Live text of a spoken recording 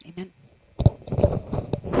Amen.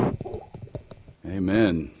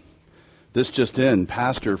 Amen. This just in,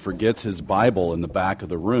 pastor forgets his Bible in the back of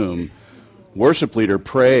the room. Worship leader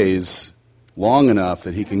prays long enough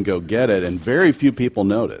that he can go get it, and very few people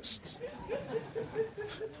noticed.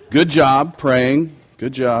 Good job praying.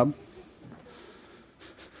 Good job.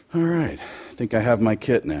 All right. I think I have my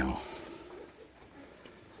kit now.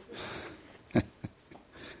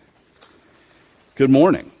 Good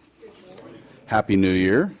morning. Happy New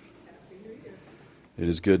Year. It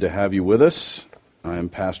is good to have you with us. I am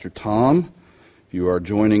Pastor Tom. If you are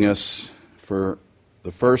joining us for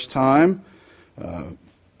the first time,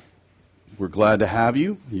 we're glad to have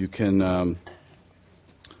you. You can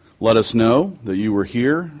let us know that you were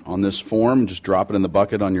here on this form. Just drop it in the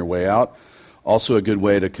bucket on your way out. Also a good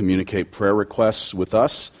way to communicate prayer requests with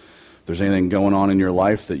us. If there's anything going on in your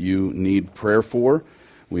life that you need prayer for,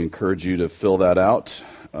 we encourage you to fill that out.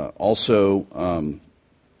 During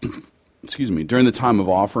the time of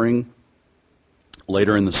offering,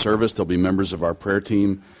 later in the service, there'll be members of our prayer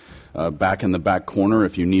team back in the back corner.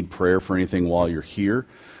 If you need prayer for anything while you're here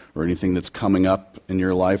or anything that's coming up in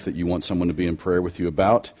your life that you want someone to be in prayer with you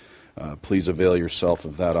about, please avail yourself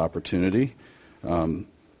of that opportunity.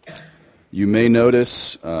 You may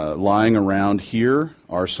notice lying around here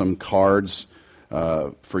are some cards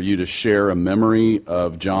for you to share a memory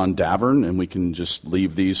of John Davern, and we can just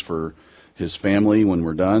leave these for his family when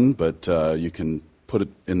we're done, but you can put it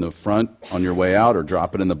in the front on your way out or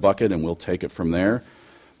drop it in the bucket and we'll take it from there.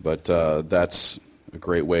 But that's a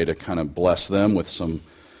great way to kind of bless them with some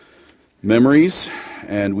memories.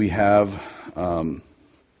 And we have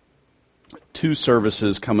 2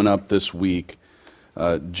 services coming up this week.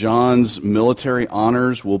 John's military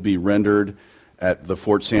honors will be rendered at the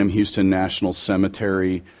Fort Sam Houston National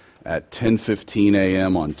Cemetery at 10:15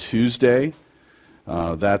 a.m. on Tuesday.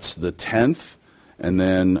 That's the 10th. And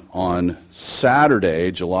then on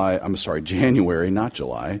Saturday, January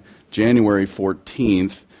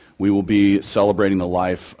 14th, we will be celebrating the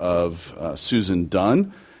life of Susan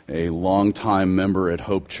Dunn, a longtime member at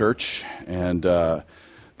Hope Church. And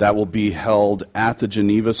that will be held at the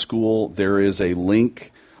Geneva School. There is a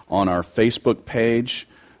link on our Facebook page,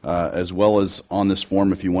 as well as on this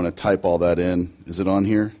form if you want to type all that in. Is it on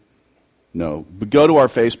here? No. But go to our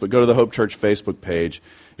Facebook, go to the Hope Church Facebook page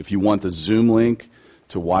if you want the Zoom link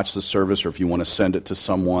to watch the service or if you want to send it to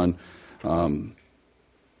someone. And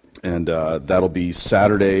that'll be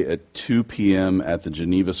Saturday at 2 p.m. at the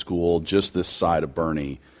Geneva School, just this side of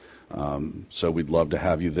Bernie. So we'd love to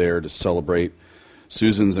have you there to celebrate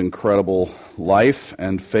Susan's incredible life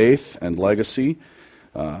and faith and legacy.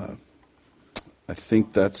 I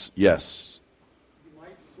think that's, yes. You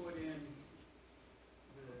might put in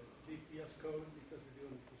the GPS code because we're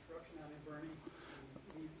doing construction out in Bernie.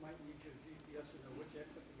 You might need your GPS to know which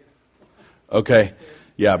exit to get. Okay,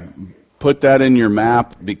 yeah, put that in your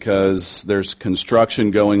map because there's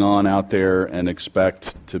construction going on out there and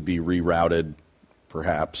expect to be rerouted,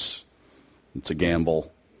 perhaps. It's a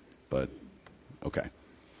gamble, but okay.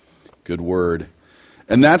 Good word.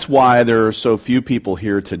 And that's why there are so few people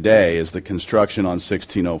here today, is the construction on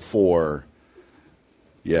 1604.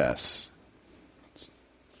 Yes.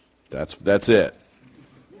 That's it.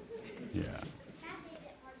 Yeah.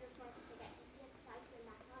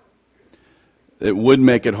 It would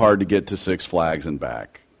make it hard to get to Six Flags and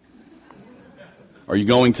back. Are you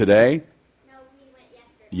going today? No, we went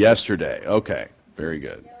yesterday. Yesterday. Okay. Very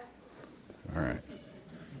good. All right.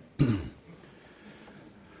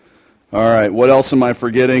 All right, what else am I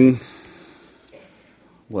forgetting?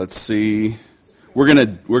 Let's see. We're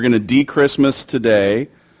gonna de-Christmas today.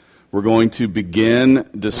 We're going to begin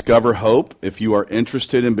Discover Hope. If you are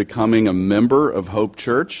interested in becoming a member of Hope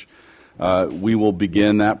Church, we will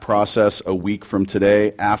begin that process a week from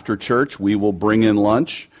today. After church, we will bring in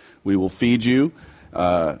lunch. We will feed you,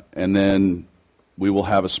 and then we will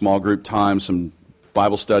have a small group time, some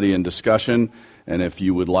Bible study and discussion. And if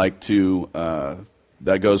you would like to...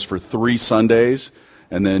 that goes for 3 Sundays,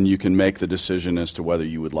 and then you can make the decision as to whether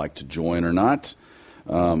you would like to join or not.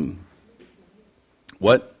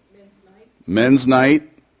 What? Men's night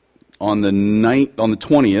on the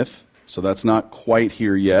 20th, so that's not quite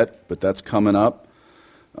here yet, but that's coming up.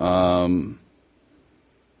 All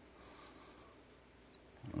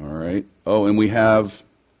right. Oh, and we have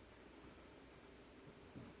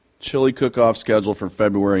chili cook-off scheduled for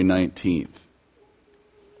February 19th.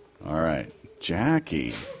 All right.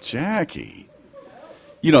 Jackie,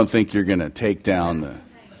 you don't think you're going to take down the...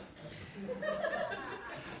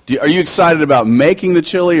 Are you excited about making the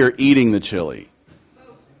chili or eating the chili?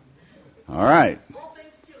 All right.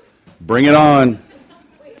 Bring it on.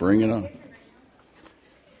 Bring it on.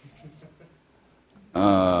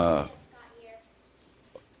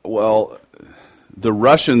 Well, the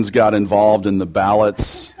Russians got involved in the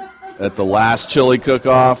ballots at the last chili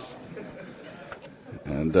cook-off,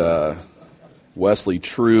 and Wesley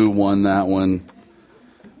True won that one.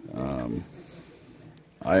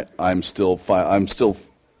 I'm still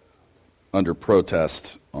under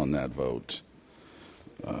protest on that vote.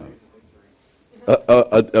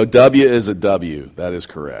 A W is a W. That is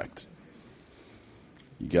correct.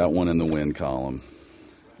 You got one in the win column.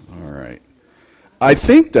 All right. I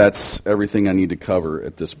think that's everything I need to cover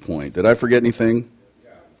at this point. Did I forget anything?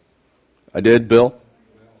 I did, Bill? I'm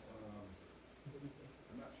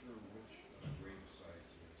not sure which grave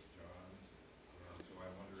sites is John's, so I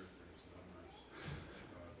wonder if there's numbers,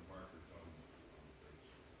 the markers on the graves.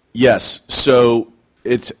 Yes. So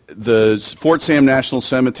it's the Fort Sam National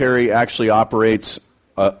Cemetery actually operates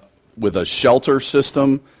with a shelter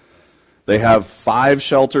system. They have 5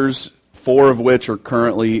 shelters, 4 of which are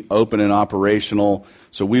currently open and operational.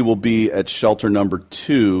 So we will be at shelter number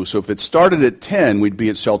 2. So if it started at 10, we'd be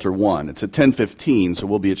at shelter 1. It's at 10:15, so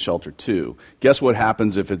we'll be at shelter 2. Guess what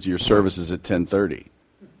happens if your service is at 10:30?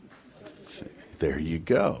 There you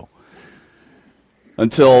go.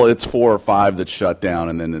 Until it's 4 or 5 that's shut down,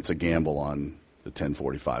 and then it's a gamble on the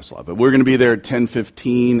 10:45 slot. But we're going to be there at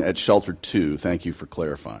 10:15 at shelter 2. Thank you for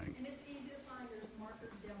clarifying. And it's easy to find. There's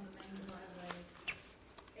markers down the main driveway,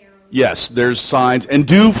 arrows. Yes, there's signs, and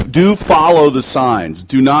do follow the signs.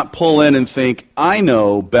 Do not pull in and think, I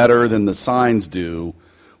know better than the signs do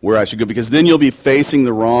where I should go, because then you'll be facing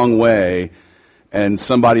the wrong way, and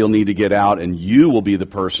somebody will need to get out, and you will be the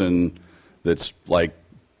person that's like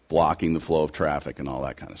blocking the flow of traffic and all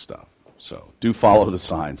that kind of stuff. So do follow the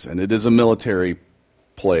signs, and it is a military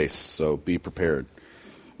place, so be prepared.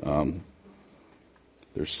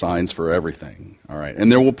 There's signs for everything. All right.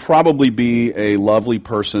 And there will probably be a lovely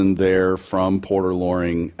person there from Porter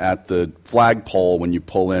Loring at the flagpole when you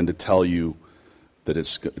pull in to tell you that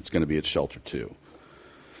it's going to be at shelter 2.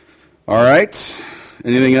 All right.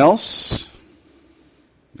 Anything else?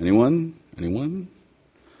 Anyone?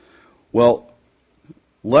 Well,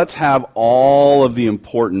 let's have all of the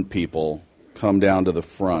important people come down to the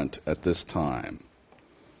front at this time.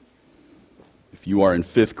 If you are in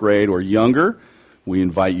 5th grade or younger, we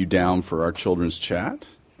invite you down for our children's chat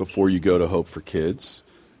before you go to Hope for Kids.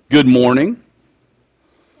 Good morning. Good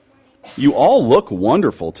morning. You all look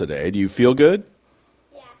wonderful today. Do you feel good?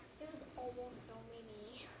 Yeah, it was almost only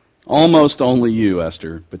me. Almost only you,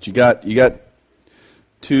 Esther. But you got 2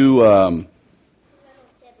 Little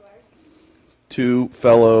Tibblers. 2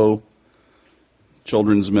 fellow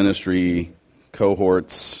children's ministry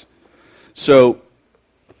cohorts. So,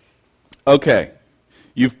 okay.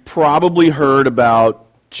 You've probably heard about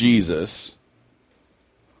Jesus.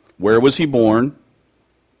 Where was he born?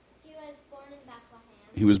 He was born in Bethlehem.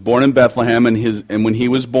 He was born in Bethlehem, and when he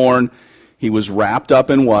was born, he was wrapped up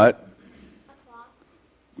in what? A cloth.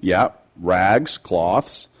 Yeah, rags,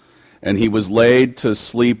 cloths, and he was laid to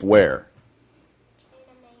sleep where?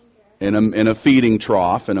 In a manger. In a feeding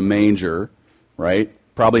trough, in a manger, right?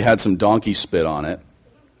 Probably had some donkey spit on it.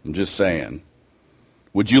 I'm just saying.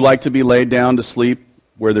 Would you like to be laid down to sleep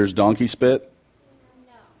where there's donkey spit?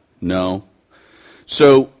 No. No.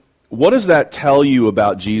 So, what does that tell you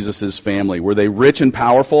about Jesus' family? Were they rich and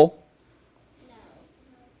powerful?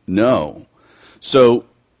 No. So,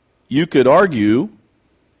 you could argue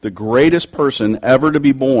the greatest person ever to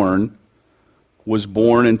be born was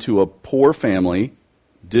born into a poor family,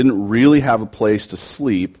 didn't really have a place to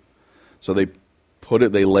sleep, so they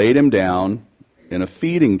laid him down in a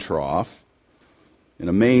feeding trough, in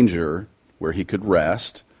a manger, where he could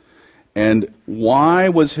rest. And why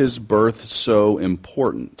was his birth so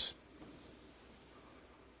important?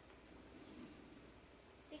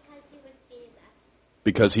 Because he was Jesus.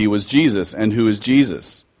 Because he was Jesus. And who is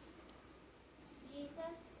Jesus? Jesus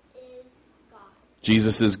is God.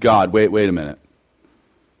 Jesus is God. Wait a minute.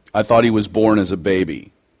 I thought he was born as a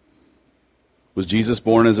baby. Was Jesus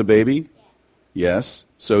born as a baby? Yes. Yes.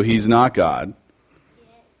 So he's not God.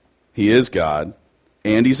 He is. He is God.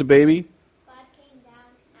 And he's a baby? God came down to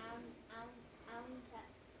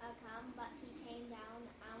come, but he came down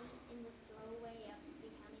in the slow way of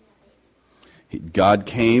becoming a baby. God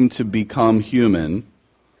came to become human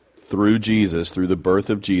through Jesus, through the birth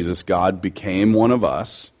of Jesus. God became one of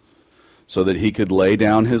us so that he could lay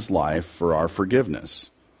down his life for our forgiveness.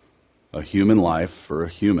 A human life for a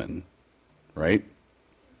human, right?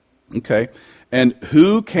 Okay. And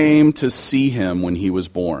who came to see him when he was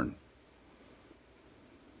born?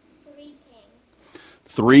 3 kings.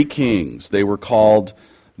 3 kings. They were called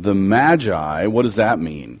the Magi. What does that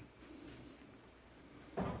mean?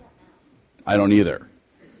 I don't know. I don't either.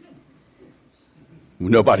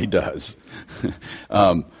 Nobody does.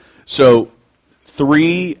 So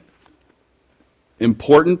 3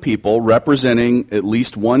 important people representing at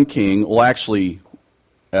least one king. Well, actually,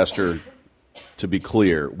 Esther, to be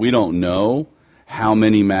clear, we don't know how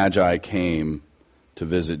many magi came to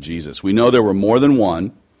visit Jesus. We know there were more than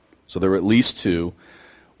one, so there were at least 2.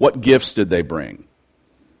 What gifts did they bring?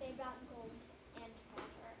 They brought gold and treasure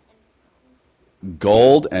and crowns.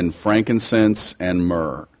 Gold and frankincense and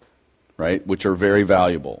myrrh, right, which are very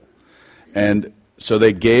valuable. And so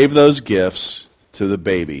they gave those gifts to the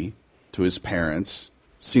baby, to his parents.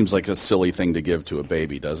 Seems like a silly thing to give to a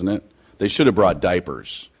baby, doesn't it? They should have brought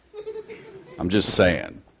diapers. I'm just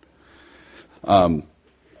saying.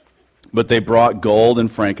 But they brought gold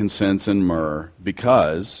and frankincense and myrrh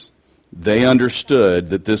because they understood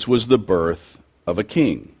that this was the birth of a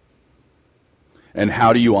king. And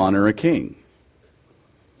how do you honor a king?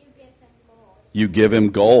 You give them gold. You give him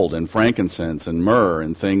gold and frankincense and myrrh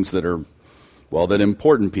and things that are, well, that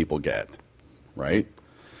important people get, right?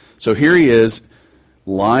 So here he is,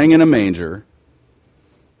 lying in a manger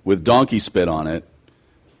with donkey spit on it,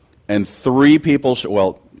 and 3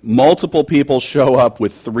 people, multiple people show up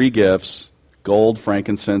with 3 gifts, gold,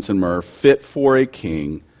 frankincense, and myrrh, fit for a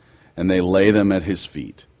king, and they lay them at his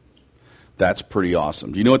feet. That's pretty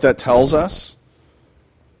awesome. Do you know what that tells us?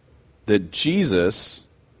 That Jesus,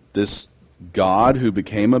 this God who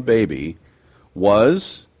became a baby,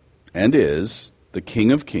 was and is the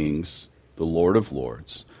King of Kings, the Lord of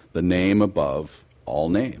Lords, the name above all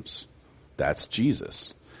names. That's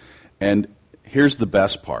Jesus. And here's the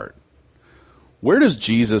best part. Where does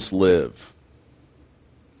Jesus live?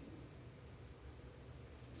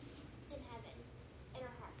 In heaven. In our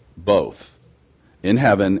hearts. Both. In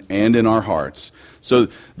heaven and in our hearts. So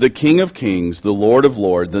the King of Kings, the Lord of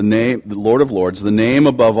Lords, the Lord of Lords, the name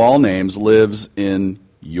above all names lives in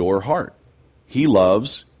your heart. He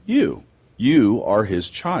loves you. You are his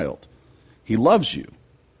child. He loves you.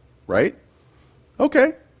 Right?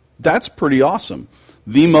 Okay. That's pretty awesome.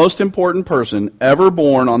 The most important person ever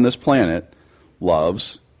born on this planet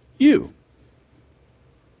loves you.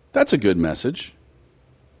 That's a good message.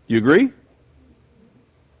 You agree?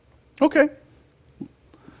 Okay.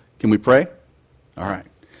 Can we pray? All right.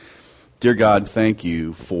 Dear God, thank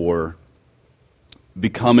you for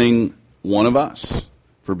becoming one of us,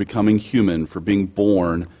 for becoming human, for being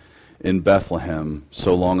born in Bethlehem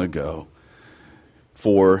so long ago,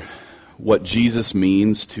 for what Jesus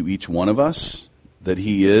means to each one of us, that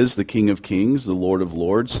he is the King of Kings, the Lord of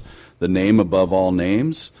Lords, the name above all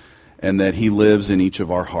names, and that he lives in each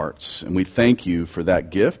of our hearts. And we thank you for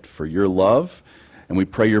that gift, for your love, and we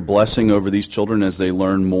pray your blessing over these children as they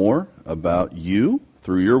learn more about you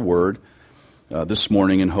through your word this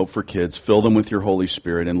morning in Hope for Kids. Fill them with your Holy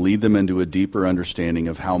Spirit and lead them into a deeper understanding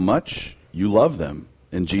of how much you love them.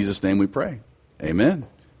 In Jesus' name we pray. Amen.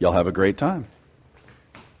 Y'all have a great time.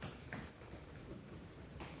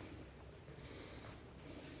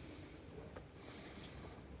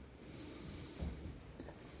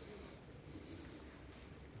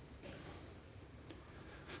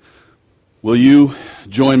 Will you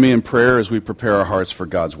join me in prayer as we prepare our hearts for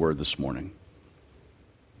God's word this morning?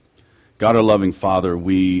 God, our loving Father,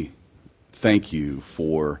 we thank you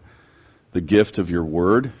for the gift of your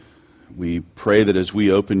word. We pray that as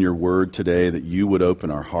we open your word today, that you would open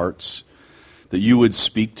our hearts, that you would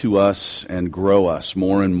speak to us and grow us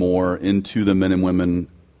more and more into the men and women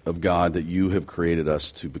of God that you have created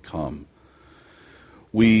us to become.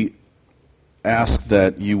 We ask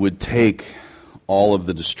that you would take all of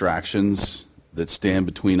the distractions that stand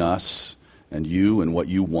between us and you and what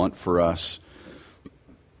you want for us,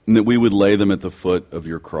 and that we would lay them at the foot of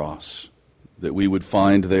your cross, that we would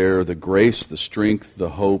find there the grace, the strength, the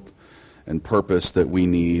hope, and purpose that we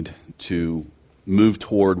need to move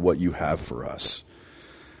toward what you have for us.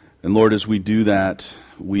 And Lord, as we do that,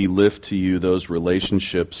 we lift to you those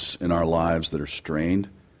relationships in our lives that are strained,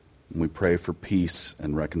 and we pray for peace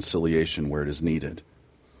and reconciliation where it is needed.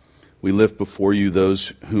 We lift before you those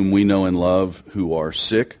whom we know and love who are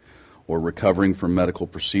sick or recovering from medical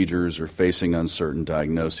procedures or facing uncertain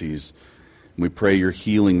diagnoses. And we pray your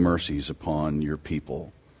healing mercies upon your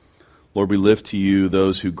people. Lord, we lift to you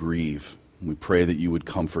those who grieve. And we pray that you would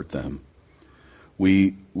comfort them.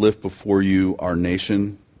 We lift before you our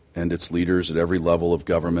nation and its leaders at every level of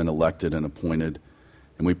government, elected and appointed.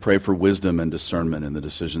 And we pray for wisdom and discernment in the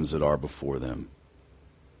decisions that are before them.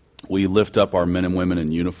 We lift up our men and women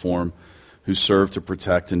in uniform who serve to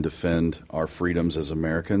protect and defend our freedoms as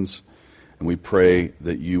Americans, and we pray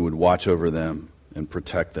that you would watch over them and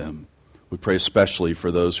protect them. We pray especially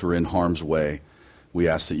for those who are in harm's way. We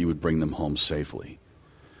ask that you would bring them home safely.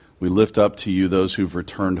 We lift up to you those who've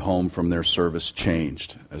returned home from their service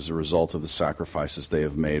changed as a result of the sacrifices they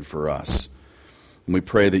have made for us. And we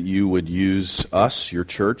pray that you would use us, your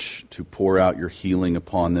church, to pour out your healing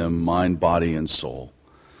upon them, mind, body, and soul.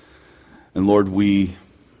 And Lord, we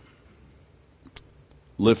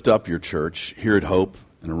lift up your church here at Hope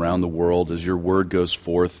and around the world as your word goes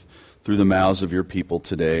forth through the mouths of your people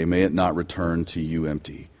today. May it not return to you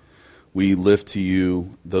empty. We lift to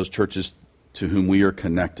you those churches to whom we are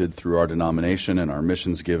connected through our denomination and our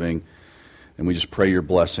missions giving, and we just pray your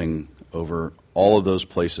blessing over all of those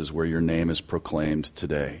places where your name is proclaimed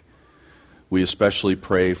today. We especially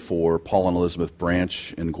pray for Paul and Elizabeth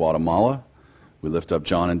Branch in Guatemala. We lift up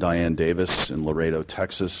John and Diane Davis in Laredo,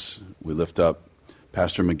 Texas. We lift up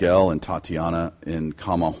Pastor Miguel and Tatiana in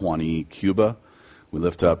Camajuani, Cuba. We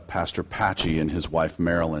lift up Pastor Patchy and his wife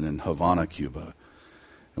Marilyn in Havana, Cuba.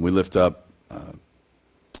 And we lift up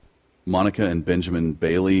Monica and Benjamin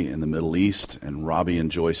Bailey in the Middle East, and Robbie and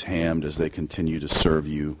Joyce Hamd as they continue to serve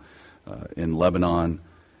you in Lebanon.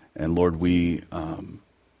 And Lord, we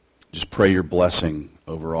just pray your blessing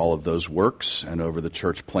over all of those works and over the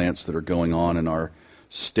church plants that are going on in our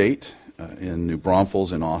state, in New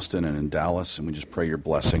Braunfels, in Austin, and in Dallas. And we just pray your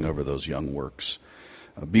blessing over those young works.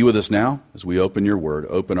 Be with us now as we open your word.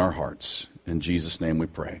 Open our hearts. In Jesus' name we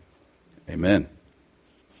pray. Amen.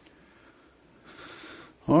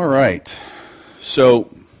 All right.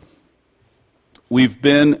 So we've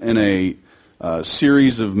been in a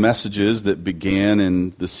series of messages that began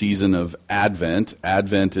in the season of Advent.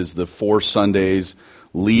 Advent is the 4 Sundays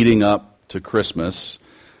leading up to Christmas.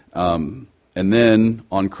 And then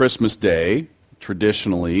on Christmas Day,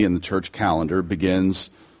 traditionally in the church calendar,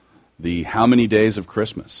 begins the how many days of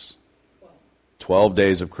Christmas? 12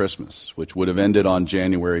 days of Christmas, which would have ended on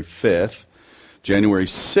January 5th. January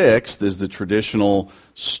 6th is the traditional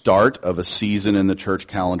start of a season in the church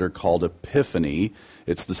calendar called Epiphany.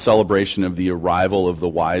 It's the celebration of the arrival of the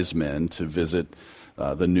wise men to visit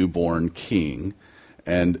the newborn king.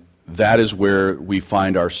 And that is where we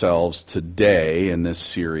find ourselves today in this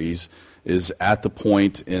series, is at the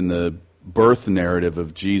point in the birth narrative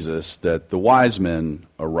of Jesus that the wise men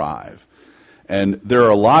arrive. And there are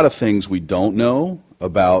a lot of things we don't know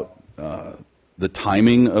about the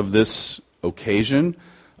timing of this occasion.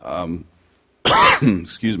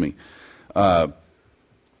 Excuse me. But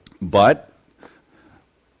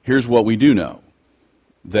here's what we do know.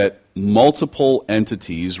 That multiple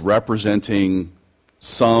entities representing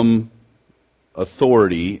some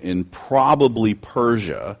authority in probably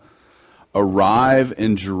Persia arrive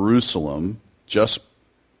in Jerusalem just,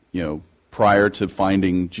 prior to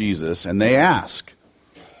finding Jesus, and they ask,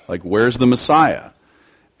 where's the Messiah?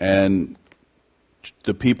 And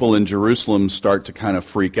the people in Jerusalem start to kind of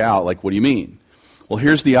freak out, what do you mean? Well,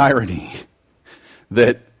 here's the irony,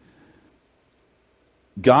 that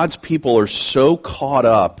God's people are so caught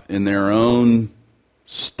up in their own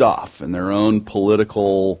stuff and their own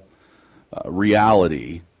political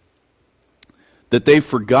reality that they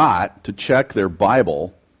forgot to check their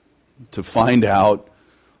Bible to find out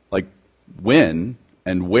when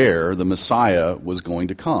and where the Messiah was going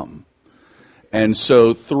to come. And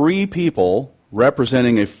so 3 people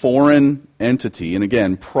representing a foreign entity, and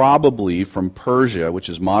again, probably from Persia, which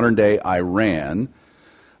is modern-day Iran,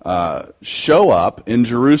 show up in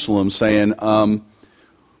Jerusalem saying,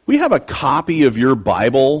 we have a copy of your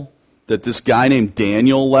Bible that this guy named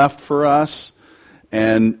Daniel left for us,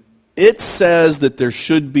 and it says that there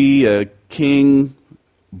should be a king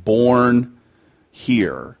born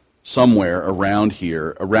here, somewhere around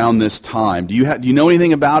here, around this time. Do you know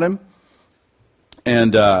anything about him?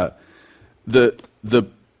 And the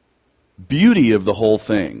beauty of the whole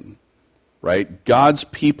thing, right? God's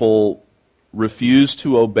people refused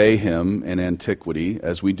to obey him in antiquity,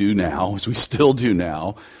 as we do now, as we still do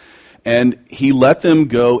now, and he let them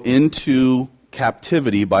go into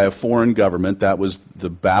captivity by a foreign government. That was the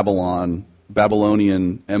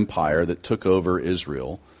Babylonian Empire that took over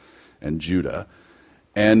Israel and Judah.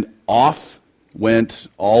 And off went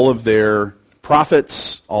all of their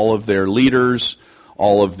prophets, all of their leaders,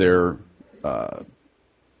 all of their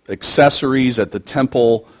accessories at the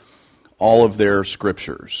temple, all of their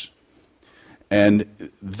scriptures.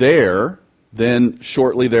 And then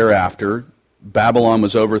shortly thereafter, Babylon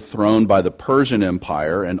was overthrown by the Persian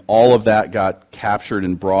Empire, and all of that got captured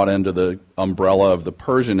and brought into the umbrella of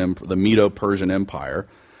the Medo-Persian Empire.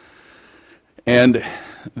 And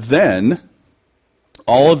then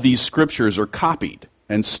all of these scriptures are copied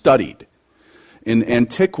and studied. In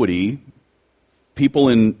antiquity, people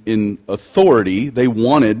in authority, they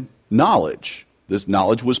wanted knowledge. This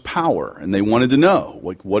knowledge was power, and they wanted to know,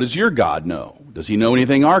 like, what does your God know? Does he know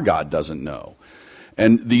anything our God doesn't know?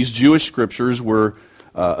 And these Jewish scriptures were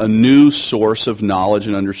a new source of knowledge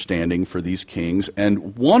and understanding for these kings.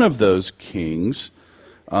 And one of those kings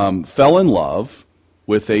fell in love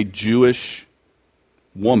with a Jewish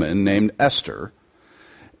woman named Esther.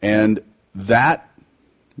 And that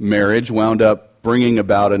marriage wound up bringing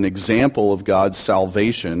about an example of God's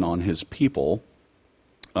salvation on his people.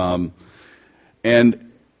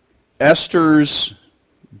 And Esther's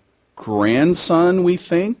grandson, we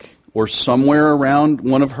think, or somewhere around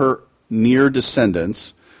one of her near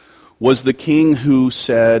descendants, was the king who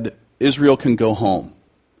said, Israel can go home.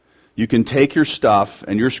 You can take your stuff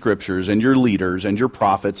and your scriptures and your leaders and your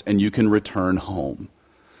prophets and you can return home.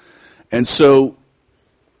 And so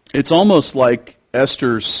it's almost like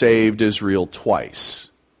Esther saved Israel twice.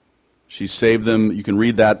 She saved them. You can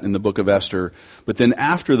read that in the book of Esther. But then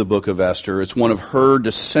after the book of Esther, it's one of her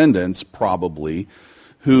descendants, probably,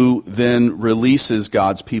 who then releases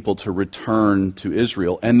God's people to return to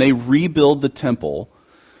Israel. And they rebuild the temple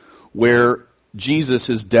where Jesus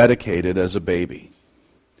is dedicated as a baby.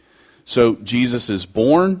 So Jesus is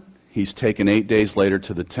born. He's taken 8 days later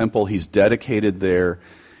to the temple. He's dedicated there.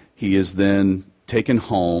 He is then taken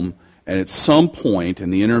home. And at some point in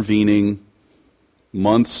the intervening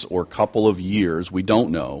months or couple of years, we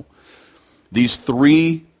don't know, these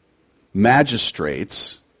three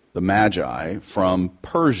magistrates, the Magi from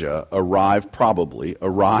Persia, arrive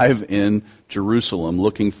in Jerusalem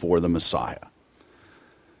looking for the Messiah.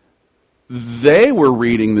 They were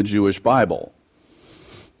reading the Jewish Bible.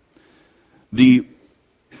 The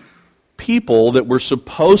people that were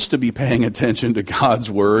supposed to be paying attention to God's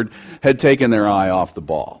word had taken their eye off the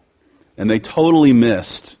ball. And they totally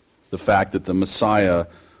missed the fact that the Messiah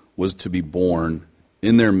was to be born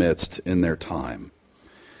in their midst, in their time.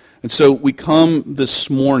 And so we come this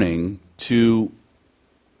morning to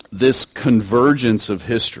this convergence of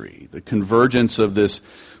history, the convergence of this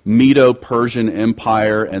Medo-Persian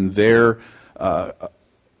Empire and their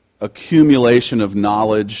accumulation of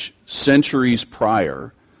knowledge centuries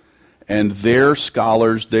prior, and their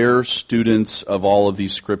scholars, their students of all of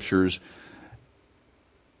these scriptures,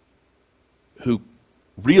 who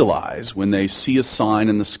realize when they see a sign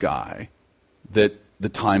in the sky that the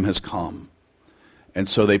time has come. And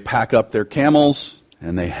so they pack up their camels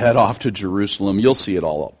and they head off to Jerusalem. You'll see it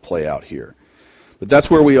all play out here. But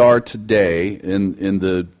that's where we are today in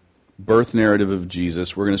the birth narrative of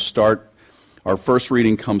Jesus. We're going to start. Our first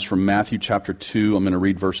reading comes from Matthew chapter 2. I'm going to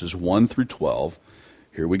read verses 1 through 12.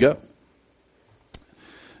 Here we go.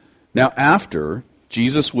 Now after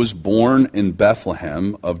Jesus was born in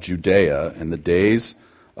Bethlehem of Judea in the days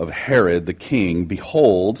of Herod the king,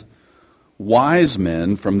 behold, wise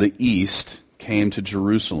men from the east came to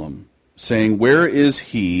Jerusalem, saying, Where is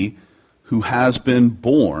he who has been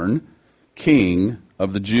born King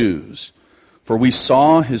of the Jews? For we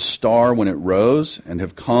saw his star when it rose and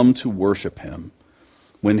have come to worship him.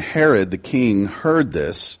 When Herod the king heard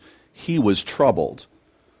this, he was troubled,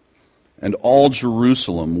 and all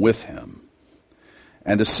Jerusalem with him.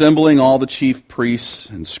 And assembling all the chief priests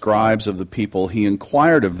and scribes of the people, he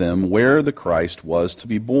inquired of them where the Christ was to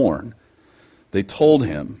be born. They told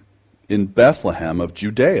him, In Bethlehem of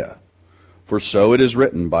Judea. For so it is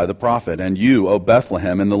written by the prophet, And you, O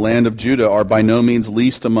Bethlehem, in the land of Judah, are by no means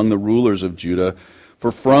least among the rulers of Judah, for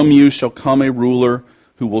from you shall come a ruler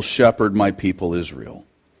who will shepherd my people Israel.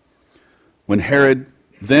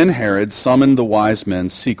 Then Herod summoned the wise men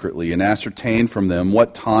secretly and ascertained from them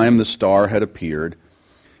what time the star had appeared.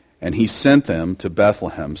 And he sent them to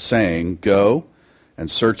Bethlehem, saying, Go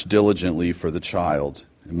and search diligently for the child.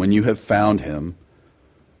 And when you have found him,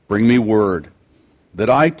 bring me word, that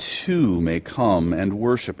I too may come and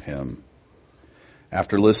worship him.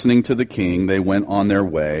 After listening to the king, they went on their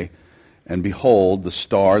way. And behold, the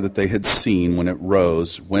star that they had seen when it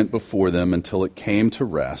rose went before them until it came to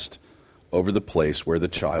rest over the place where the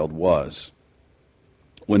child was.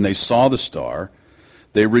 When they saw the star,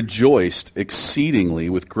 they rejoiced exceedingly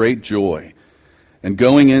with great joy. And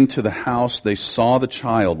going into the house, they saw the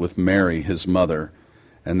child with Mary, his mother,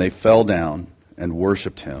 and they fell down and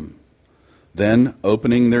worshipped him. Then,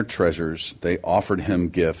 opening their treasures, they offered him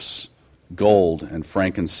gifts, gold and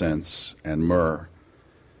frankincense and myrrh.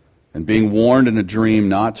 And being warned in a dream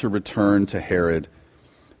not to return to Herod,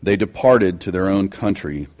 they departed to their own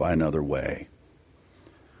country by another way.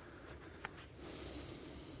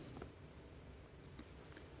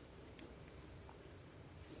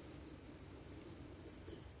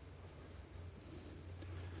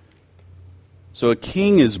 So a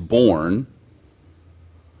king is born,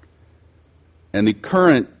 and the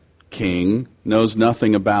current king knows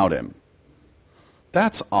nothing about him.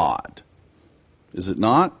 That's odd, is it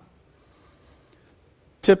not?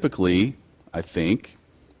 Typically, I think,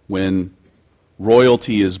 when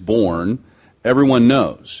royalty is born, everyone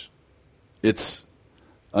knows. It's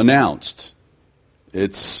announced.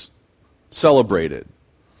 It's celebrated.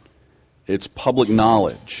 It's public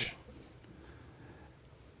knowledge.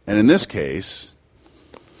 And in this case,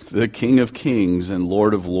 the King of Kings and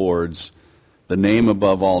Lord of Lords, the name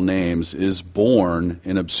above all names, is born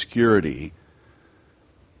in obscurity.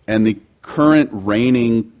 And the current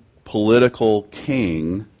reigning political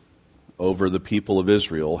king over the people of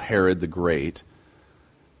Israel, Herod the Great,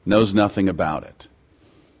 knows nothing about it.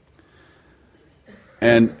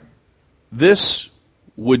 And this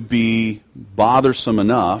would be bothersome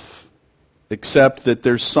enough, except that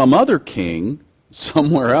there's some other king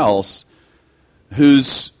somewhere else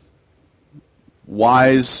whose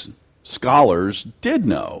wise scholars did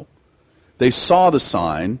know. They saw the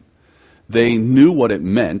sign. They knew what it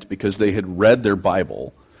meant because they had read their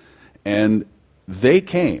Bible. And they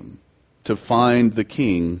came to find the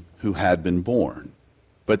king who had been born.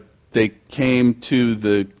 But they came to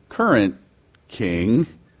the current king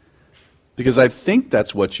because I think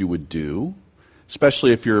that's what you would do,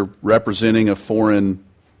 especially if you're representing a foreign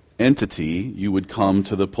entity. You would come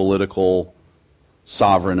to the political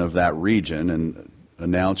sovereign of that region and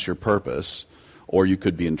announce your purpose, or you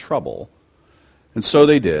could be in trouble. And so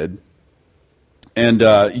they did. And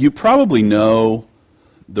you probably know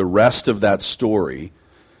the rest of that story,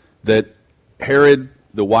 that Herod,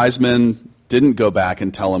 the wise men, didn't go back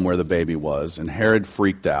and tell him where the baby was, and Herod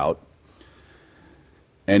freaked out.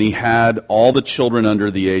 And he had all the children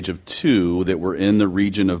under the age of 2 that were in the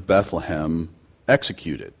region of Bethlehem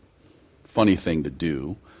executed. Funny thing to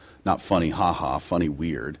do. Not funny, haha, funny,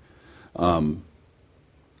 weird. And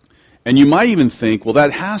you might even think, well,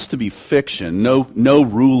 that has to be fiction. No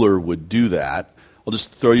ruler would do that. I'll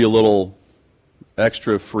just throw you a little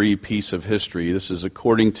extra free piece of history. This is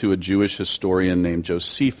according to a Jewish historian named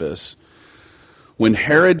Josephus. When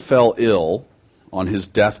Herod fell ill on his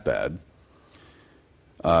deathbed,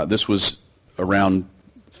 this was around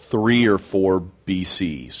 3 or 4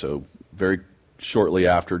 BC, so very shortly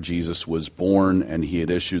after Jesus was born, and he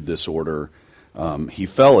had issued this order. He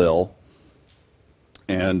fell ill,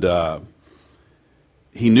 and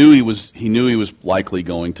he knew he was likely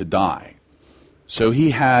going to die. So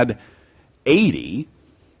he had 80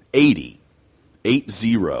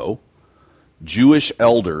 Jewish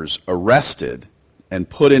elders arrested and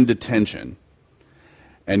put in detention,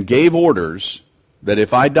 and gave orders that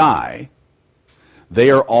if I die, they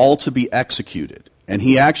are all to be executed. And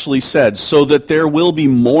he actually said, so that there will be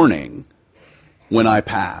mourning when I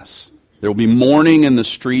pass. There will be mourning in the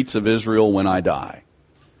streets of Israel when I die.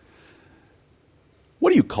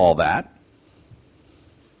 What do you call that?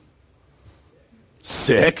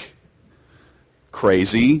 Sick,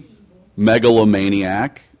 crazy,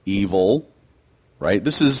 megalomaniac, evil, right?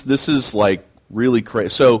 This is like really crazy.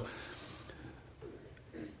 So,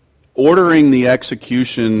 ordering the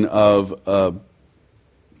execution of a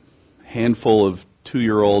handful of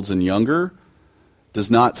 2-year-olds and younger does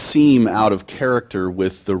not seem out of character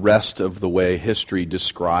with the rest of the way history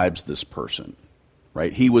describes this person,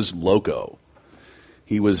 right? He was loco.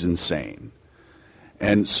 He was insane.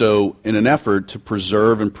 And so in an effort to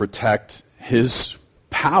preserve and protect his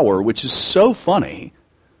power, which is so funny,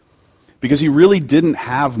 because he really didn't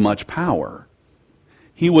have much power.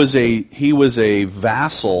 He was a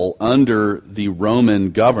vassal under the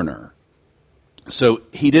Roman governor. So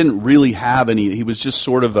he didn't really have any, he was just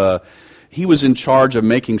sort of he was in charge of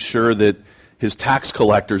making sure that his tax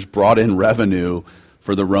collectors brought in revenue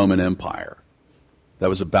for the Roman Empire. That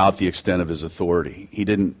was about the extent of his authority. He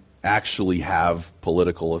didn't actually have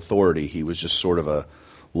political authority. He was just sort of a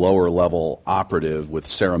lower level operative with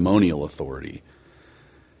ceremonial authority.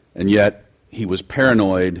 And yet he was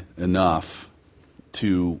paranoid enough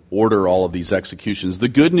to order all of these executions. The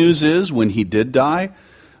good news is, when he did die,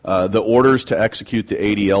 the orders to execute the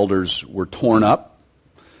 80 elders were torn up,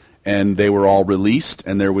 and they were all released,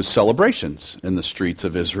 and there was celebrations in the streets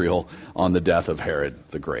of Israel on the death of Herod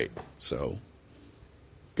the Great. So,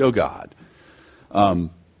 go God.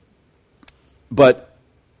 But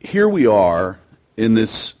here we are in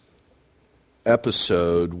this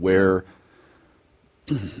episode where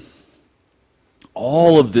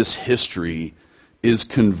all of this history is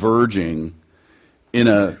converging in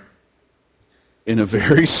a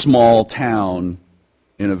very small town,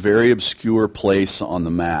 in a very obscure place on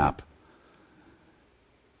the map,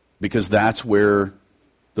 because that's where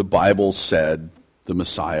the Bible said the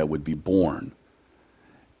Messiah would be born.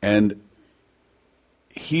 And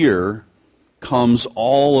here comes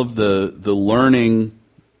all of the learning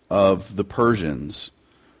of the Persians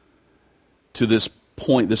to this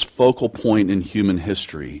point, this focal point in human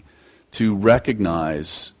history, to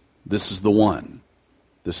recognize this is the one.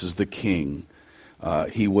 This is the king.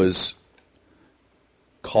 He was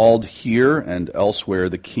called here and elsewhere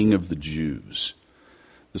the King of the Jews.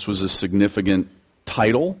 This was a significant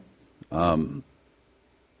title.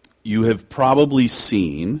 You have probably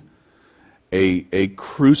seen a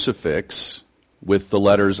crucifix with the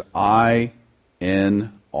letters I-N-R-I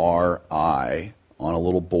on a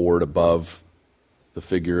little board above the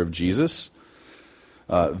figure of Jesus.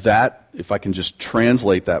 That, if I can just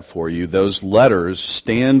translate that for you, those letters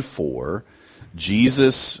stand for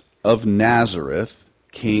Jesus of Nazareth,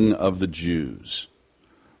 King of the Jews.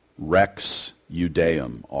 Rex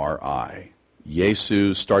Judaeum, R-I.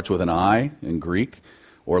 Jesus starts with an I in Greek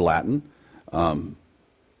or Latin.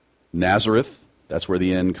 Nazareth, that's where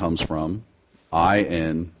the N comes from.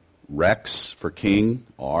 I-N. Rex for king,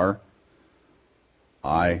 R.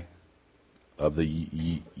 I of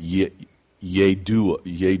the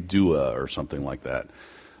Yedua or something like that.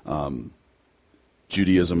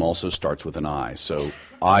 Judaism also starts with an I. So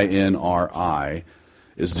I-N-R-I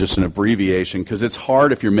is just an abbreviation because it's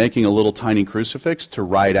hard if you're making a little tiny crucifix to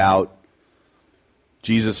write out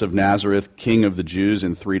Jesus of Nazareth, King of the Jews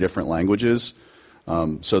in 3 different languages.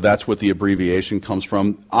 So that's what the abbreviation comes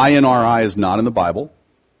from. I-N-R-I is not in the Bible.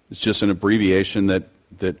 It's just an abbreviation that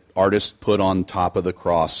artists put on top of the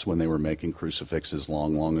cross when they were making crucifixes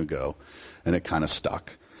long, long ago, and it kind of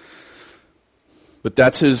stuck. But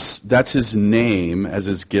that's his name as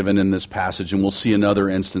is given in this passage, and we'll see another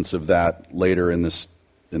instance of that later in this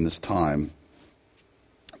time.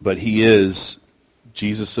 But he is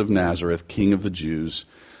Jesus of Nazareth, King of the Jews.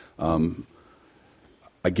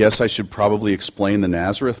 I guess I should probably explain the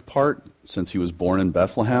Nazareth part, since he was born in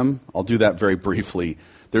Bethlehem. I'll do that very briefly.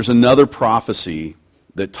 There's another prophecy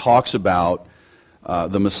that talks about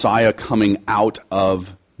the Messiah coming out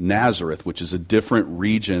of Nazareth, which is a different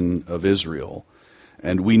region of Israel.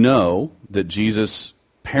 And we know that Jesus'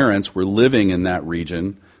 parents were living in that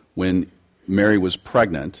region when Mary was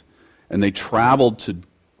pregnant, and they traveled to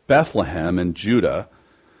Bethlehem in Judah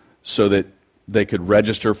so that they could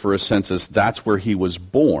register for a census. That's where he was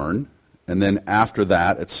born. And then after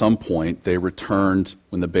that, at some point, they returned,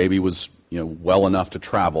 when the baby was well enough to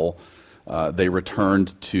travel, they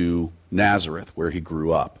returned to Nazareth, where he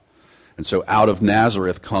grew up. And so out of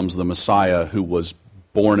Nazareth comes the Messiah who was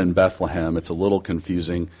born in Bethlehem. It's a little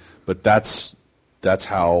confusing, but that's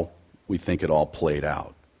how we think it all played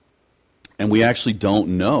out. And we actually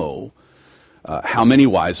don't know how many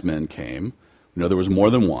wise men came. We know there was more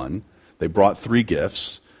than one. They brought 3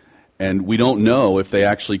 gifts, and we don't know if they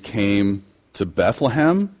actually came to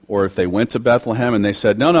Bethlehem or if they went to Bethlehem and they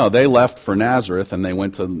said, no, they left for Nazareth and they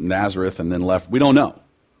went to Nazareth and then left. We don't know.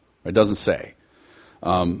 It doesn't say.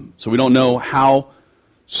 So we don't know how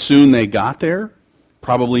soon they got there.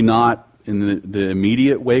 Probably not in the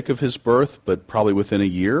immediate wake of his birth, but probably within a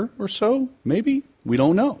year or so, maybe. We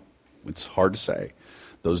don't know. It's hard to say.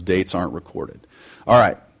 Those dates aren't recorded. All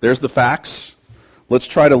right, there's the facts. Let's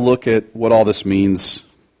try to look at what all this means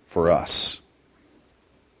for us.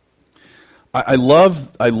 I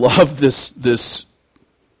love this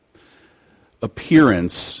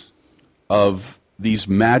appearance of these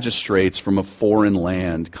magistrates from a foreign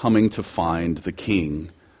land coming to find the king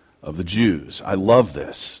of the Jews. I love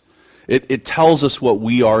this. It tells us what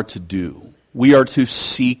we are to do. We are to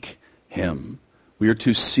seek him. We are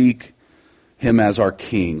to seek him as our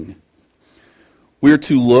king. We are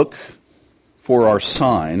to look for our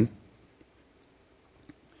sign.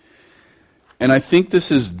 And I think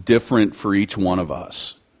this is different for each one of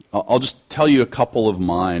us. I'll just tell you a couple of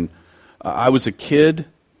mine. I was a kid,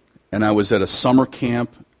 and I was at a summer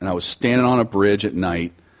camp, and I was standing on a bridge at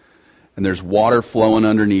night, and there's water flowing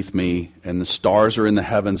underneath me, and the stars are in the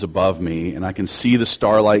heavens above me, and I can see the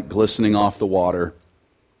starlight glistening off the water.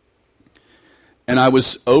 And I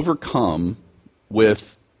was overcome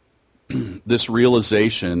with this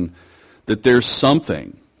realization that there's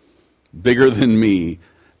something bigger than me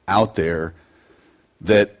out there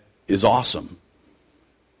that is awesome.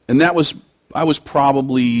 And I was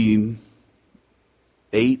probably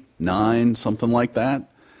 8, 9, something like that.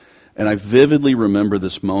 And I vividly remember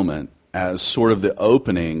this moment as sort of the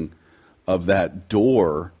opening of that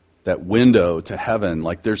door, that window to heaven,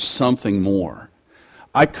 like there's something more.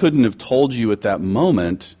 I couldn't have told you at that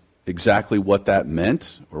moment exactly what that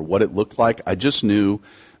meant or what it looked like. I just knew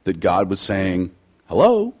that God was saying,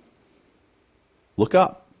 hello, look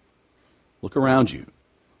up, look around you.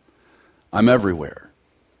 I'm everywhere.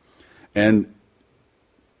 And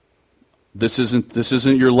this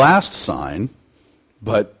isn't your last sign,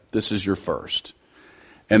 but this is your first.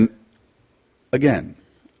 And again,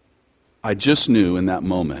 I just knew in that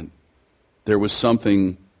moment there was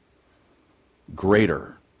something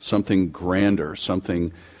greater, something grander,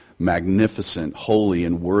 something magnificent, holy,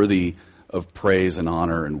 and worthy of praise and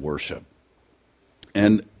honor and worship.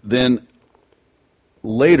 And then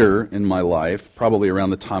later in my life, probably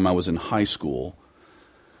around the time I was in high school,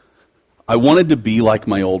 I wanted to be like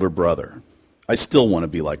my older brother. I still want to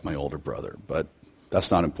be like my older brother, but that's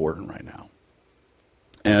not important right now.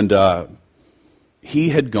 And he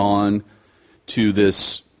had gone to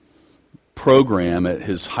this program at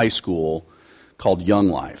his high school called Young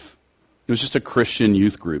Life. It was just a Christian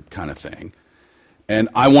youth group kind of thing. And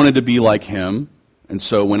I wanted to be like him, and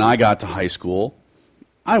so when I got to high school,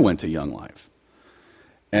 I went to Young Life.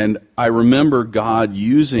 And I remember God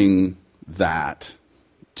using that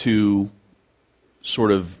to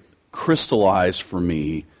sort of crystallize for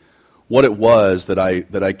me what it was that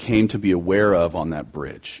I came to be aware of on that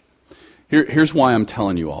bridge. Here's why I'm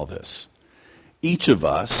telling you all this. Each of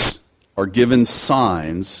us are given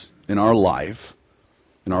signs in our life,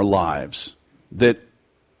 in our lives, that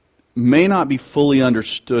may not be fully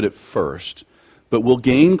understood at first, but will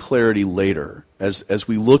gain clarity later. As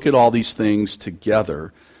we look at all these things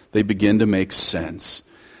together, they begin to make sense.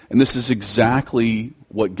 And this is exactly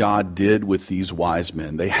what God did with these wise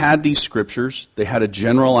men. They had these scriptures. They had a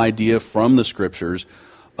general idea from the scriptures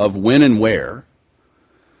of when and where.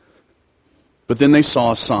 But then they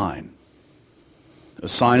saw a sign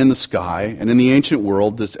in the sky. And in the ancient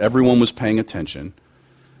world, everyone was paying attention.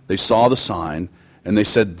 They saw the sign, and they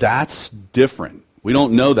said, that's different. We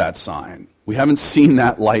don't know that sign. We haven't seen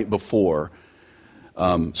that light before.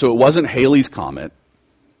 So it wasn't Halley's Comet.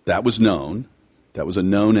 That was known. That was a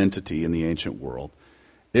known entity in the ancient world.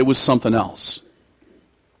 It was something else.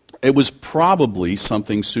 It was probably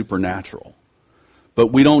something supernatural. But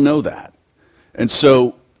we don't know that. And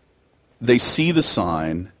so they see the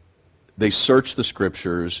sign, they search the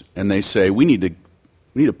scriptures, and they say, we need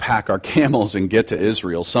to pack our camels and get to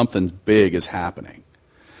Israel. Something big is happening.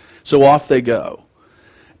 So off they go.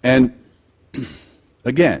 And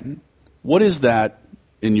again, what is that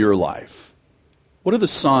in your life? What are the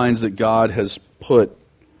signs that God has put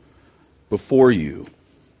before you?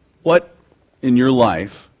 What in your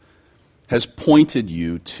life has pointed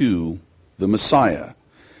you to the Messiah?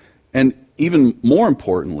 And even more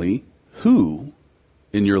importantly, who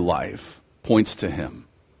in your life points to him?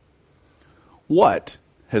 What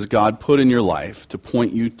has God put in your life to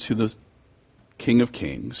point you to the King of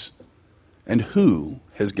Kings? And who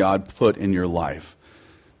has God put in your life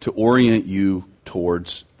to orient you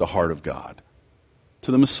towards the heart of God?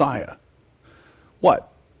 To the Messiah.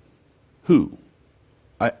 What? Who?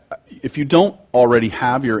 If you don't already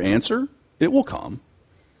have your answer, it will come.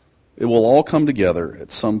 It will all come together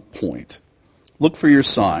at some point. Look for your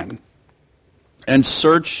sign and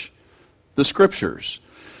search the scriptures.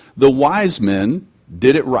 The wise men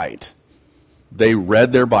did it right. They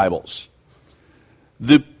read their Bibles.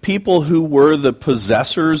 The people who were the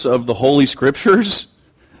possessors of the Holy Scriptures,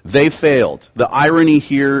 they failed. The irony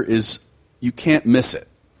here is you can't miss it,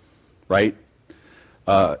 right?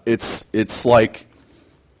 It's like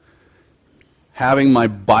having my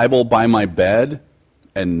Bible by my bed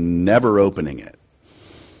and never opening it,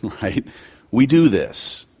 right? We do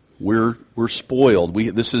this. We're spoiled.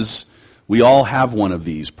 We all have one of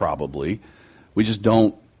these probably. We just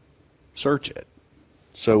don't search it.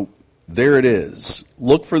 So there it is.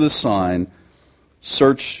 Look for the sign.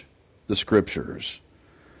 Search the scriptures.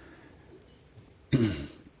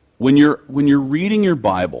 When you're reading your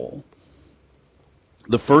Bible,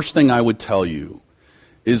 the first thing I would tell you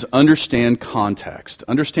is understand context.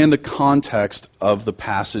 Understand the context of the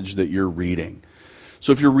passage that you're reading.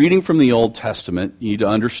 So if you're reading from the Old Testament, you need to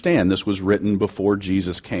understand this was written before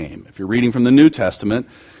Jesus came. If you're reading from the New Testament,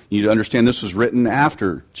 you need to understand this was written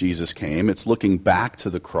after Jesus came. It's looking back to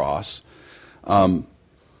the cross. And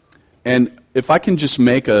if I can just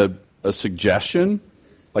make a suggestion,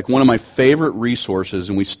 like one of my favorite resources,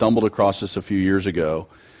 and we stumbled across this a few years ago.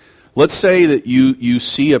 Let's say that you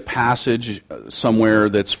see a passage somewhere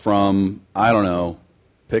that's from, I don't know,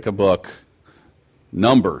 pick a book,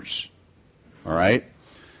 Numbers, all right?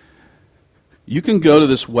 You can go to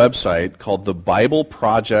this website called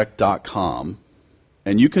thebibleproject.com,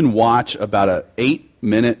 and you can watch about an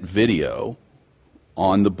 8-minute video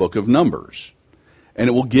on the book of Numbers. And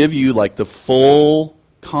it will give you like the full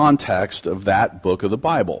context of that book of the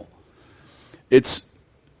Bible. It's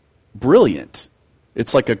brilliant.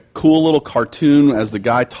 It's like a cool little cartoon as the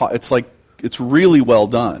guy taught. It's really well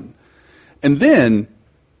done. And then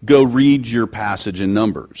go read your passage in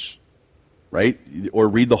Numbers, right? Or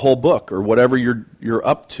read the whole book or whatever you're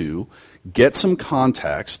up to. Get some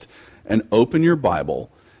context and open your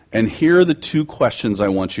Bible. And here are the two questions I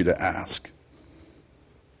want you to ask.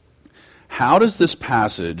 How does this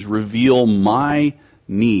passage reveal my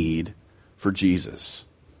need for Jesus,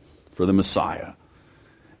 for the Messiah?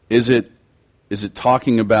 Is it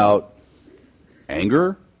talking about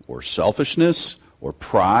anger or selfishness or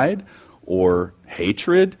pride or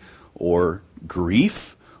hatred or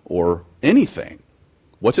grief or anything?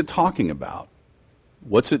 What's it talking about?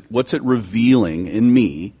 What's it revealing in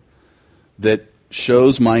me that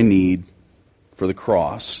shows my need for the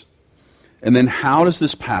cross? And then how does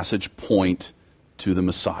this passage point to the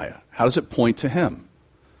Messiah? How does it point to him?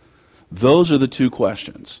 Those are the two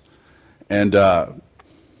questions. And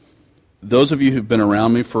those of you who've been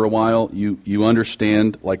around me for a while, you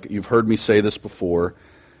understand, like you've heard me say this before,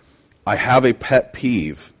 I have a pet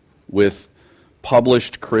peeve with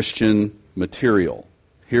published Christian material.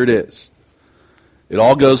 Here it is. It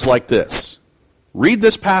all goes like this. Read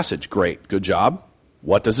this passage. Great. Good job.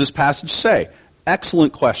 What does this passage say?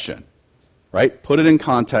 Excellent question. Right? Put it in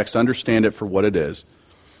context. Understand it for what it is.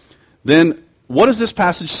 Then, what does this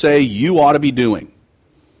passage say you ought to be doing?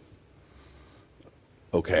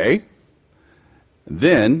 Okay.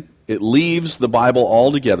 Then, it leaves the Bible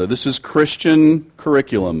altogether. This is Christian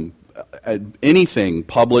curriculum. Anything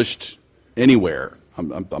published anywhere. It's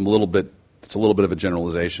a little bit of a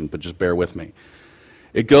generalization, but just bear with me.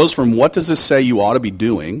 It goes from what does this say you ought to be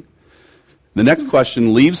doing? The next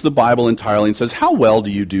question leaves the Bible entirely and says, how well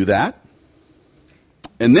do you do that?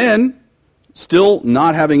 And then, still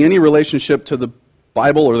not having any relationship to the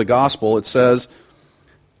Bible or the gospel, it says,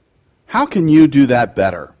 how can you do that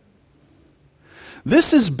better?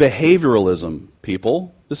 This is behavioralism,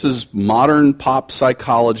 people. This is modern pop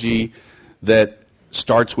psychology that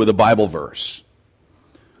starts with a Bible verse.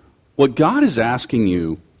 What God is asking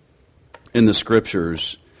you in the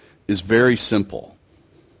Scriptures is very simple.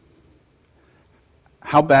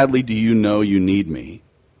 How badly do you know you need me?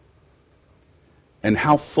 And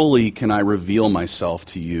how fully can I reveal myself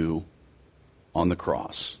to you on the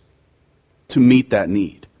cross to meet that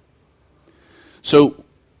need? So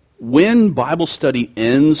when Bible study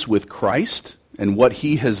ends with Christ and what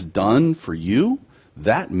he has done for you,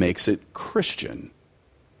 that makes it Christian.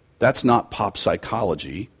 That's not pop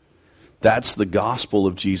psychology. That's the gospel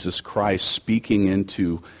of Jesus Christ speaking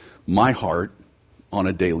into my heart on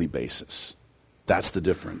a daily basis. That's the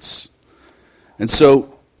difference. And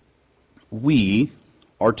so we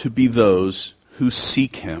are to be those who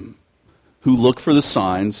seek him, who look for the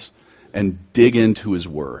signs and dig into his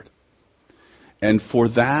word. And for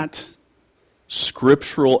that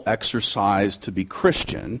scriptural exercise to be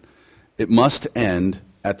Christian, it must end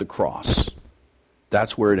at the cross.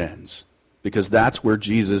 That's where it ends. Because that's where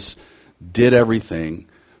Jesus did everything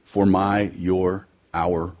for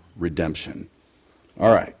our redemption.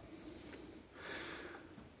 All right.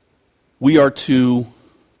 We are to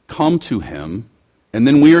come to him, and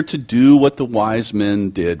then we are to do what the wise men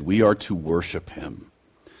did. We are to worship him.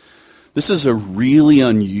 This is a really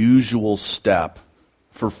unusual step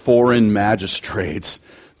for foreign magistrates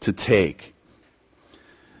to take.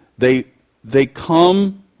 They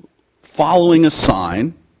come following a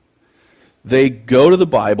sign. They go to the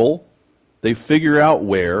Bible. They figure out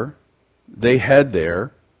where. They head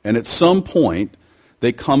there. And at some point,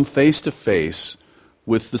 they come face to face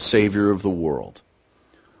with the Savior of the world.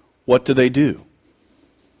 What do?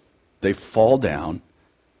 They fall down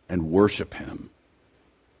and worship him.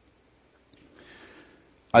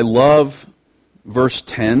 I love verse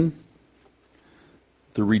 10,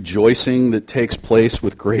 the rejoicing that takes place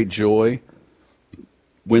with great joy.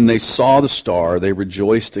 When they saw the star, they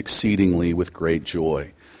rejoiced exceedingly with great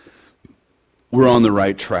joy. We're on the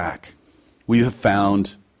right track. We have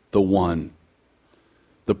found the one,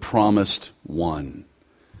 the promised one.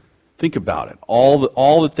 Think about it.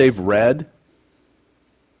 All that they've read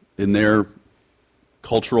in their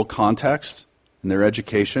cultural context, in their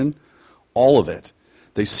education, all of it.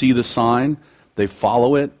 They see the sign, they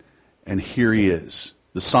follow it, and here he is.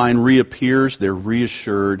 The sign reappears, they're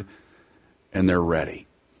reassured, and they're ready.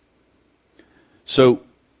 So,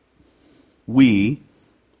 we,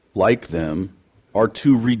 like them, are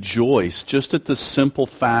to rejoice just at the simple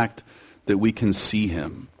fact that we can see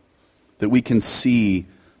him, that we can see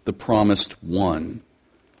the promised one.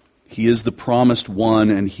 He is the promised one,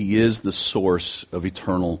 and he is the source of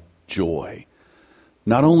eternal joy.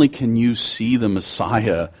 Not only can you see the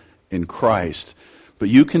Messiah in Christ, but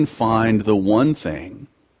you can find the one thing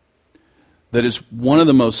that is one of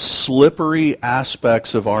the most slippery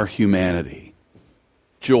aspects of our humanity.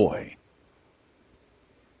 joy.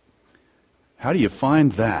 How do you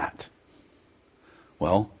find that?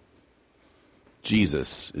 Well,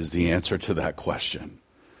 Jesus is the answer to that question.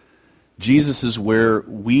 Jesus is where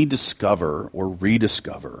we discover or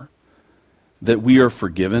rediscover that we are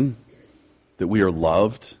forgiven, that we are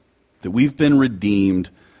loved, that we've been redeemed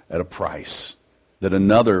at a price that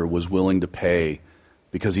another was willing to pay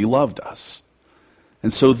because he loved us.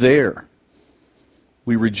 And so there,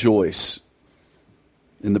 we rejoice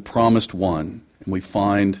in the promised one, and we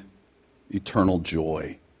find eternal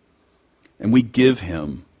joy. And we give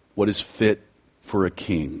him what is fit for a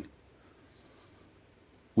king.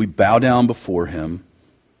 We bow down before him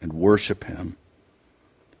and worship him,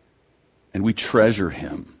 and we treasure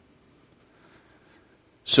him.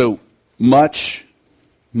 So much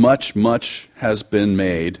has been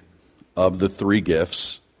made of the three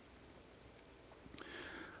gifts.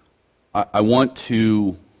 I want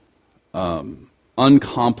to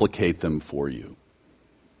uncomplicate them for you.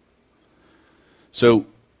 So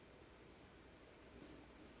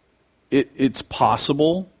it's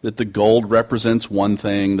possible that the gold represents one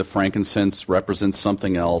thing, the frankincense represents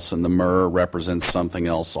something else, and the myrrh represents something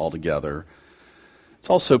else altogether. It's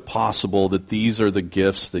also possible that these are the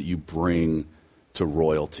gifts that you bring to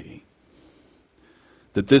royalty.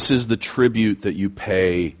 That this is the tribute that you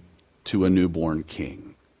pay to a newborn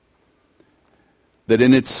king. That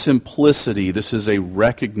in its simplicity, this is a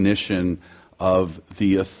recognition of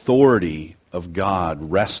the authority of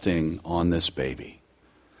God resting on this baby.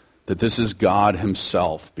 That this is God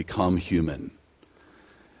himself become human.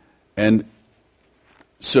 And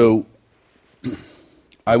so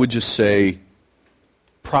I would just say,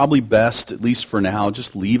 probably best, at least for now,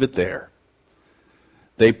 just leave it there.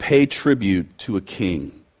 They pay tribute to a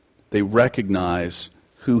king. They recognize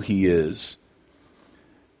who he is.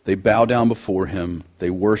 They bow down before him.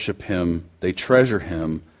 They worship him. They treasure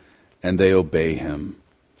him. And they obey him.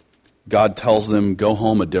 God tells them, go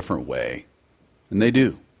home a different way. And they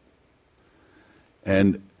do.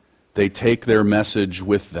 And they take their message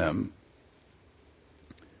with them.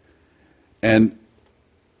 And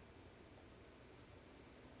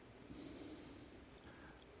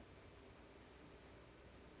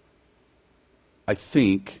I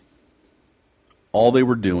think all they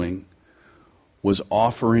were doing was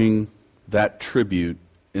offering that tribute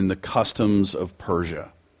in the customs of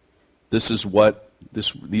Persia. This is what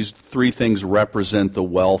these three things represent the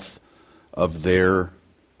wealth of their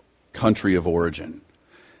country of origin,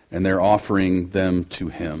 and they're offering them to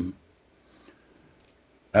him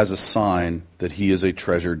as a sign that he is a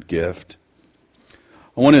treasured gift.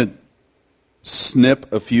 I want to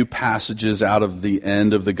snip a few passages out of the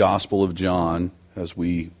end of the Gospel of John as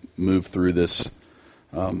we move through this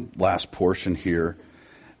last portion here.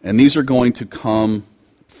 And these are going to come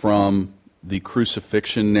from the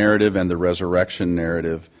crucifixion narrative and the resurrection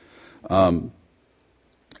narrative. And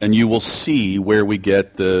you will see where we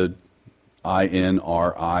get the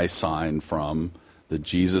INRI sign from, the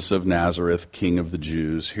Jesus of Nazareth, King of the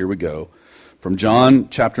Jews. Here we go. From John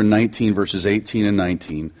chapter 19, verses 18 and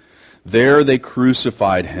 19. There they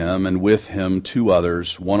crucified him, and with him two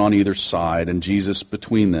others, one on either side, and Jesus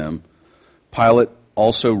between them. Pilate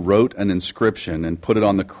also wrote an inscription and put it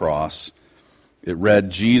on the cross. It read,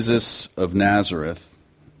 Jesus of Nazareth,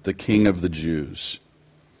 the King of the Jews.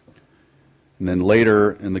 And then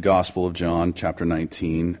later in the Gospel of John, chapter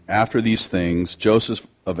 19, after these things, Joseph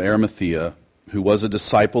of Arimathea, who was a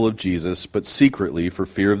disciple of Jesus, but secretly for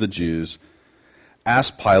fear of the Jews,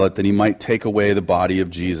 asked Pilate that he might take away the body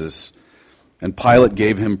of Jesus. And Pilate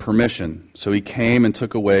gave him permission. So he came and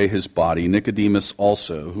took away his body. Nicodemus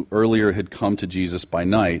also, who earlier had come to Jesus by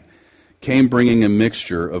night, came bringing a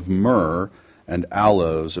mixture of myrrh and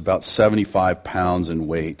aloes, about 75 pounds in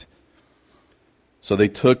weight. So they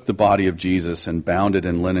took the body of Jesus and bound it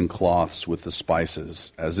in linen cloths with the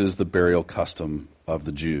spices, as is the burial custom of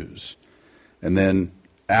the Jews. And then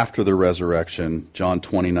after the resurrection, John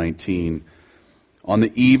 20:19, on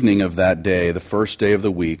the evening of that day, the first day of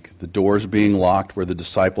the week, the doors being locked where the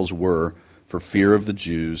disciples were for fear of the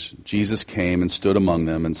Jews, Jesus came and stood among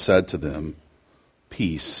them and said to them,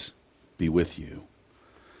 peace be with you.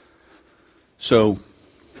 So,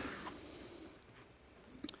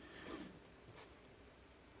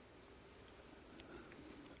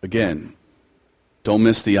 again, don't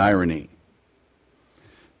miss the irony,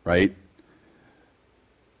 right?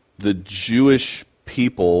 The Jewish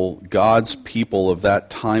people, God's people of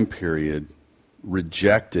that time period,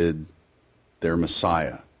 rejected their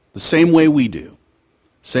Messiah. The same way we do.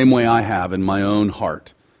 Same way I have in my own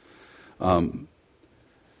heart. And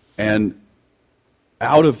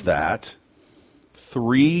out of that,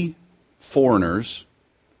 3 foreigners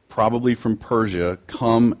probably from Persia,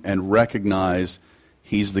 come and recognize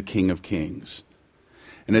he's the King of Kings.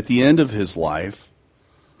 And at the end of his life,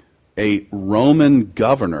 a Roman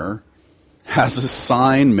governor has a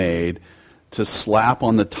sign made to slap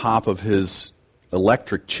on the top of his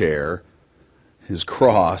electric chair, his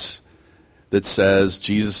cross, that says,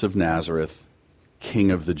 Jesus of Nazareth,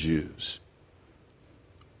 King of the Jews.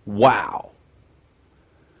 Wow.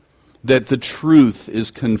 That the truth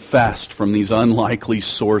is confessed from these unlikely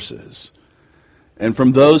sources. And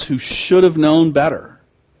from those who should have known better,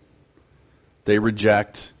 they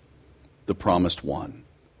reject the promised one.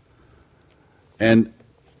 And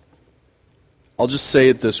I'll just say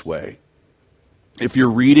it this way. If you're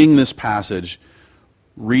reading this passage,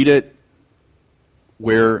 read it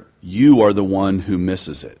where you are the one who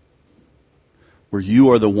misses it. Where you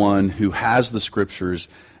are the one who has the scriptures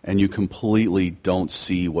and you completely don't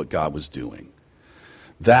see what God was doing.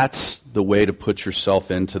 That's the way to put yourself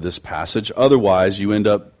into this passage. Otherwise, you end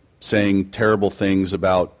up saying terrible things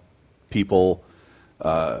about people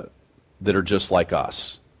that are just like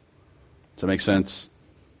us. Does that make sense?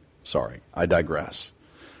 Sorry, I digress.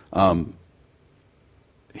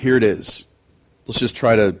 Here it is. Let's just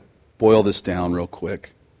try to boil this down real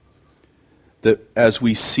quick. That as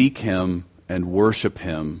we seek him and worship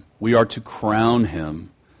him, we are to crown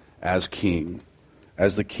him as king,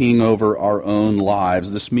 as the king over our own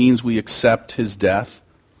lives. This means we accept his death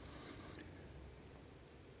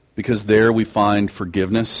because there we find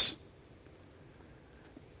forgiveness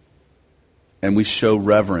and we show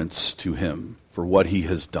reverence to him for what he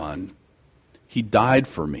has done. He died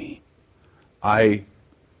for me. I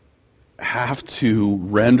have to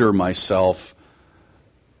render myself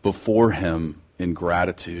before him in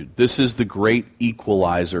gratitude. This is the great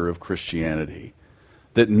equalizer of Christianity,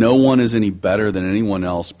 that no one is any better than anyone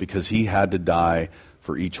else because he had to die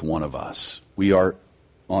for each one of us. We are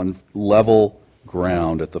on level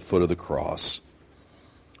ground at the foot of the cross.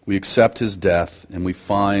 We accept his death and we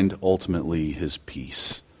find ultimately his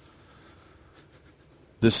peace.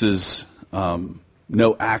 This is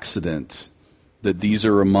no accident that these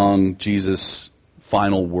are among Jesus'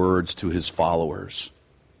 final words to his followers.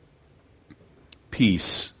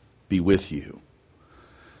 Peace be with you.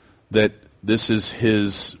 That this is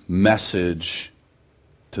his message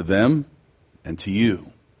to them and to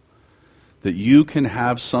you. That you can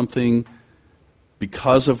have something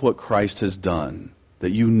because of what Christ has done that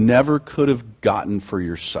you never could have gotten for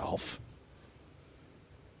yourself.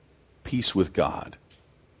 Peace with God.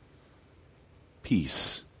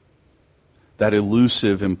 Peace. That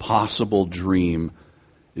elusive, impossible dream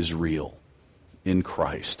is real. In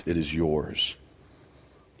Christ, it is yours.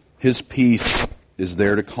 His peace is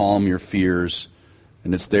there to calm your fears,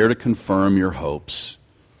 and it's there to confirm your hopes.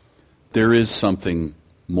 There is something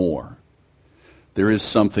more. There is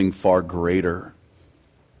something far greater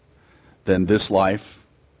than this life,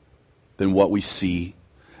 than what we see.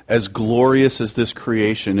 As glorious as this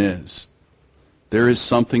creation is, there is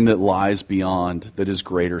something that lies beyond that is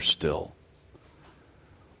greater still.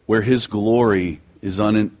 Where his glory is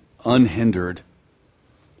unhindered,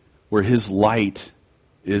 where his light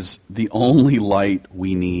is the only light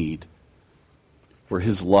we need, where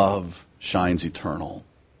his love shines eternal,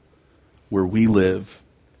 where we live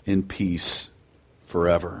in peace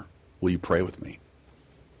forever. Will you pray with me?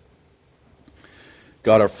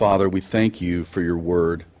 God our Father, we thank you for your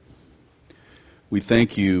word. We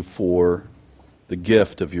thank you for the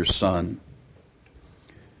gift of your Son.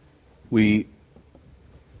 We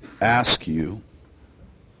ask you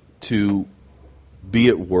to be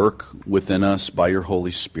at work within us by your Holy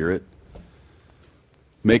Spirit.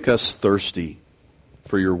 Make us thirsty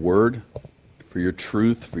for your word, for your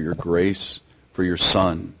truth, for your grace, for your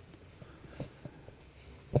Son.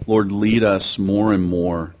 Lord, lead us more and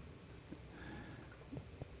more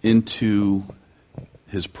into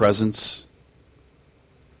his presence,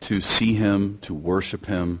 to see him, to worship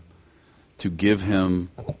him, to give him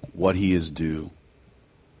what he is due,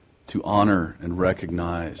 to honor and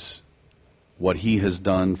recognize what he has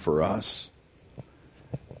done for us,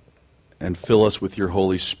 and fill us with your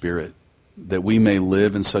Holy Spirit, that we may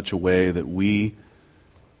live in such a way that we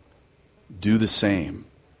do the same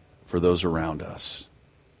for those around us.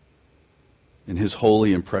 In his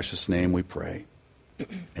holy and precious name we pray.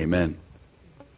 Amen.